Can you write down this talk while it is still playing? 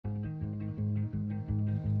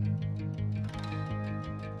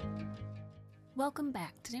Welcome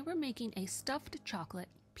back. Today we're making a stuffed chocolate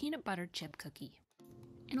peanut butter chip cookie.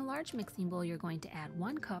 In a large mixing bowl, you're going to add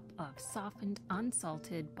 1 cup of softened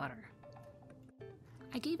unsalted butter.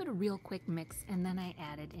 I gave it a real quick mix and then I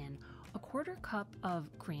added in 1/4 cup of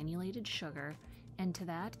granulated sugar, and to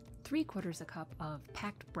that 3/4 cup of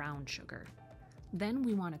packed brown sugar. Then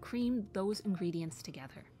we want to cream those ingredients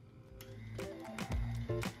together.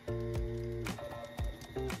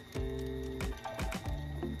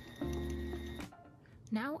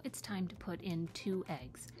 Now it's time to put in 2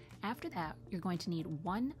 eggs. After that, you're going to need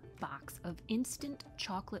 1 box of instant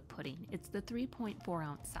chocolate pudding. It's the 3.4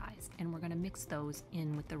 ounce size, and we're going to mix those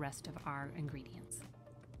in with the rest of our ingredients.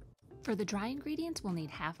 For the dry ingredients, we'll need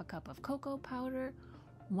 1/2 cup of cocoa powder,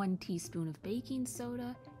 1 teaspoon of baking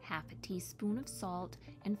soda, 1/2 teaspoon of salt,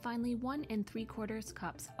 and finally 1 3/4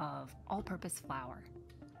 cups of all-purpose flour.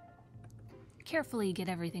 Carefully get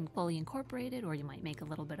everything fully incorporated, or you might make a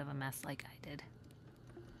little bit of a mess like I did.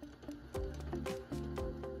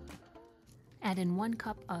 Add in 1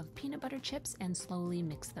 cup of peanut butter chips and slowly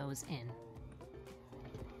mix those in.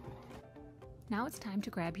 Now it's time to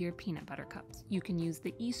grab your peanut butter cups. You can use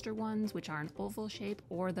the Easter ones, which are an oval shape,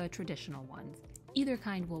 or the traditional ones. Either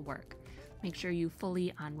kind will work. Make sure you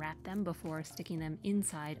fully unwrap them before sticking them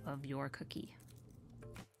inside of your cookie.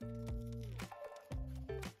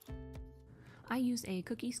 I use a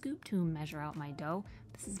cookie scoop to measure out my dough.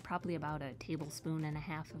 This is probably about 1.5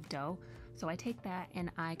 tablespoons of dough. So I take that and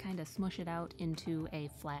I kind of smush it out into a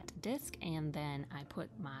flat disc, and then I put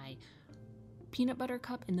my peanut butter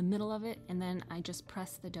cup in the middle of it, and then I just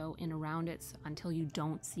press the dough in around it until you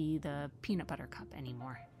don't see the peanut butter cup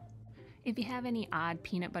anymore. If you have any odd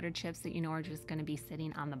peanut butter chips that you know are just going to be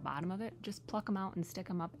sitting on the bottom of it, just pluck them out and stick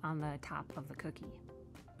them up on the top of the cookie.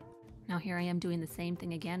 Now here I am doing the same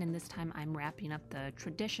thing again, and this time I'm wrapping up the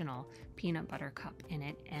traditional peanut butter cup in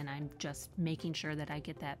it, and I'm just making sure that I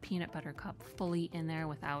get that peanut butter cup fully in there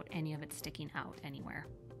without any of it sticking out anywhere.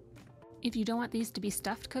 If you don't want these to be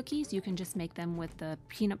stuffed cookies, you can just make them with the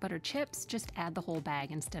peanut butter chips. Just add the whole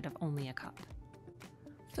bag instead of only a cup.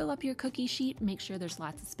 Fill up your cookie sheet, make sure there's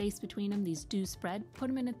lots of space between them. These do spread. Put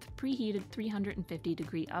them in a preheated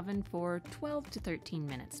 350-degree oven for 12 to 13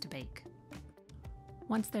 minutes to bake.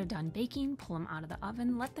 Once they're done baking, pull them out of the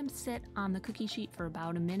oven. Let them sit on the cookie sheet for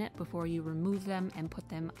about a minute before you remove them and put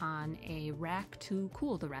them on a rack to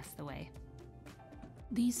cool the rest of the way.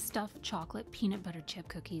 These stuffed chocolate peanut butter chip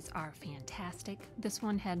cookies are fantastic. This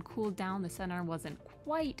one had cooled down. The center wasn't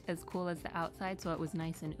quite as cool as the outside, so it was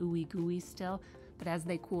nice and ooey gooey still, but as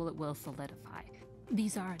they cool, it will solidify.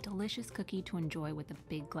 These are a delicious cookie to enjoy with a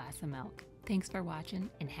big glass of milk. Thanks for watching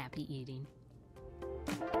and happy eating.